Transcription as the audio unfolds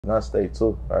Not state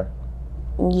too, right?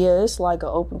 Yeah, it's like an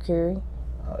open carry.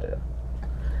 Oh yeah.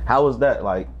 How is that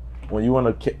like when you in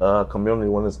a community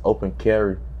when it's open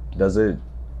carry? Does it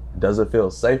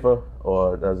feel safer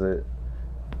or does it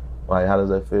like how does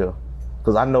that feel?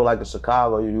 Because I know like in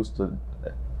Chicago you used to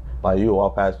like you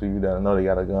walk past people that know they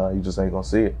got a gun, you just ain't gonna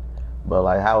see it. But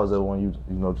like how is it when you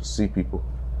know just see people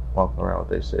walking around with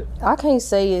their shit? I can't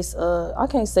say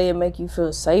it make you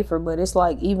feel safer, but it's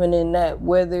like even in that,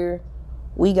 whether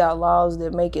we got laws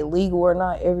that make it legal or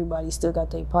not, everybody still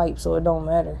got their pipe, so it don't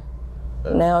matter.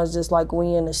 Now it's just like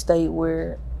we in a state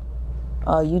where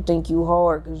you think you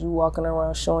hard because you walking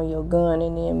around showing your gun,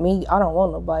 and then me, I don't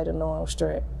want nobody to know I'm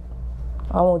strapped.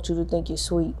 I want you to think you're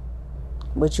sweet.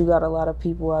 But you got a lot of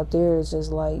people out there, it's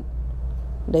just like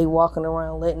they walking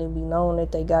around letting it be known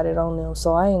that they got it on them.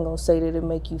 So I ain't gonna say that it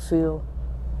make you feel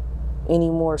any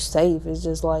more safe. It's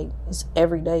just like it's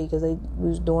every day because we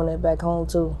was doing that back home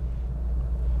too.